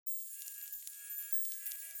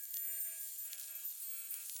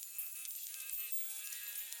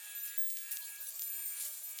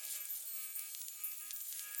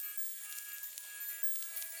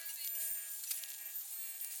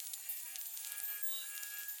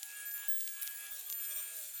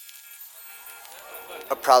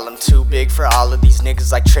A problem too big for all of these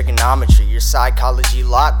niggas like trigonometry. Your psychology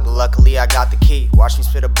locked, but luckily I got the key. Watch me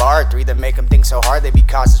spit a bar, 3 that make them think so hard they be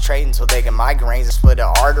concentrating till they get migraines and split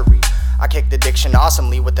an artery. I kick the diction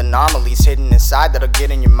awesomely with anomalies hidden inside that'll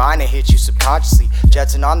get in your mind and hit you subconsciously.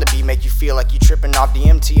 Jetson on the beat make you feel like you tripping off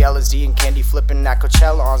DMT, LSD, and candyflippin at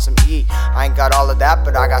Coachella on some E. I ain't got all of that,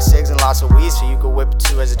 but I got cigs and lots of weed, so you can whip it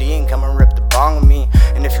to SD and come and rip the bong with me.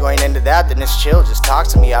 And if you ain't into that, then it's chill, just talk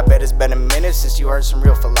to me. I bet it's been a minute since you heard some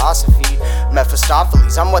real philosophy.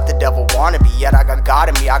 Mephistopholis, I'm what the devil wanna be, yet I got God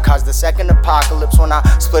in me. I caused the second apocolypse when I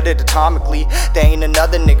split it atomically. There ain't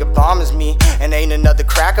another nigga bomb as me, and ain't another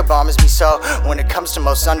cracker bomb as me. So when it comes to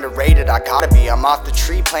most underrated, I gotta be. I'm off the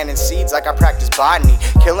tree planting seeds like I practice botany,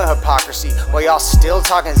 killing hypocrisy while y'all still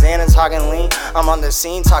talking xans and talking lean. I'm on the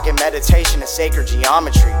scene talking meditation and sacred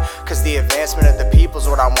geometry, cause the advancement of the people's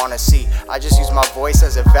what I wanna see. I just use my voice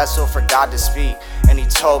as a vessel for God to speak, and he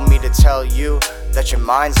told me to tell you that your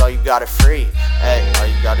mind's all you gotta free. Hey, all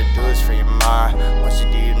you gotta do is free your mind. Once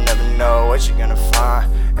you do, you never know what you're gonna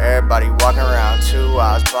find. Everybody walking around 2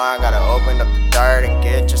 eyes blind. Gotta open up the dirt and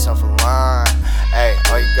get yourself aligned. Hey,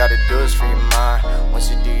 all you gotta do is free your mind. Once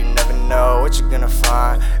you do, you never know what you're gonna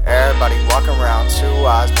find. Everybody walking around 2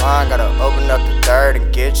 eyes blind. Gotta open up the dirt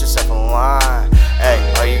and get yourself aligned. Hey,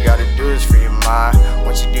 all you gotta do is free your mind.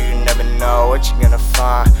 Once you do, you never know what you're gonna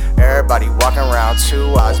find. Everybody walking around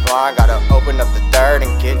 2 eyes blind. Gotta open up the dirt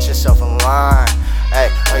and get yourself aligned. Hey,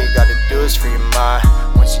 all you gotta do is free your mind.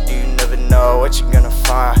 Once you do, you never know what you're gonna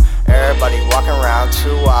find. Everybody walking around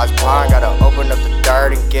 2 eyes blind. Gotta open up the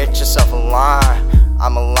dirt and get yourself aligned.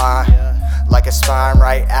 I'm aligned like a spine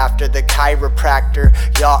right after the chiropractor.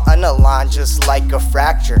 Y'all unaligned just like a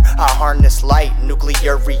fracture. I harness light,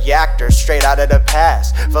 nuclear reactor, straight out of the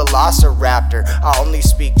past, velociraptor. I only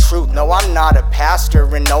speak truth, no I'm not a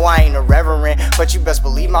pastor, and no I ain't a reverend, but you best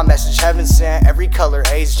believe my message heavensent. Every color,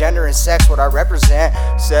 age, gender, and sex, what I represent.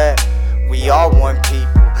 Said we all one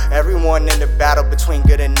people, everyone in the battle between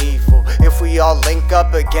good and evil. If we all link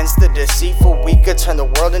up against the deceitful, we could turn the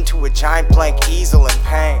world into a giant blank easel and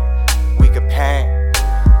paint. We could paint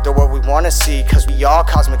the world we wanna see, cause we all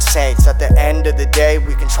cosmic saints. At the end of the day,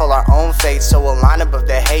 we control our own fate, so a line above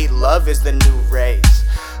the hate, love is the new race.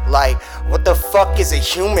 Like, what the fuck is a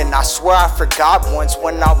human? I swear I forgot once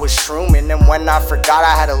when I was shrooming, and when I forgot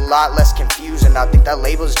I had a lot less confusion. I think that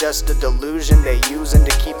label's just a delusion they using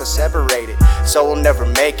to keep us separated, so we'll never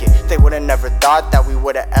make it. They would've never thought that we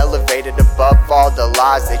would've elevated above all the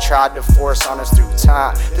lies they tried to force on us through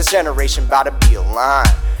time. This generation bout to be aligned.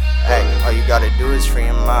 Hey, all you gotta do is free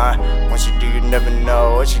your mind. Once you do, you never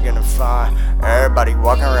know what you're gonna find. Everybody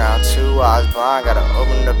walking around 2 eyes blind. Gotta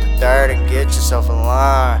open up the dirt and get yourself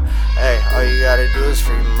aligned. Hey, all you gotta do is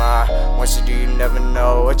free your mind. Once you do, you never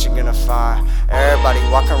know what you're gonna find. Everybody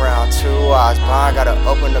walking around 2 eyes blind. Gotta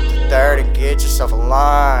open up the dirt and get yourself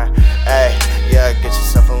aligned. Hey, yeah, get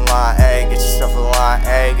yourself aligned. Hey, get yourself aligned.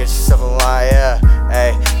 Hey, get yourself aligned. Yeah,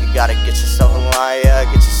 hey, you gotta get yourself aligned. Yeah,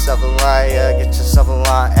 get yourself aligned. Yeah, get yourself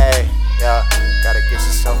aligned. Hey, yeah, gotta get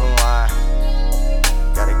yourself aligned.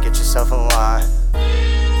 Gotta get yourself aligned.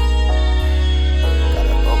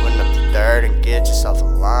 Gotta open up the dirt and get yourself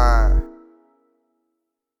aligned.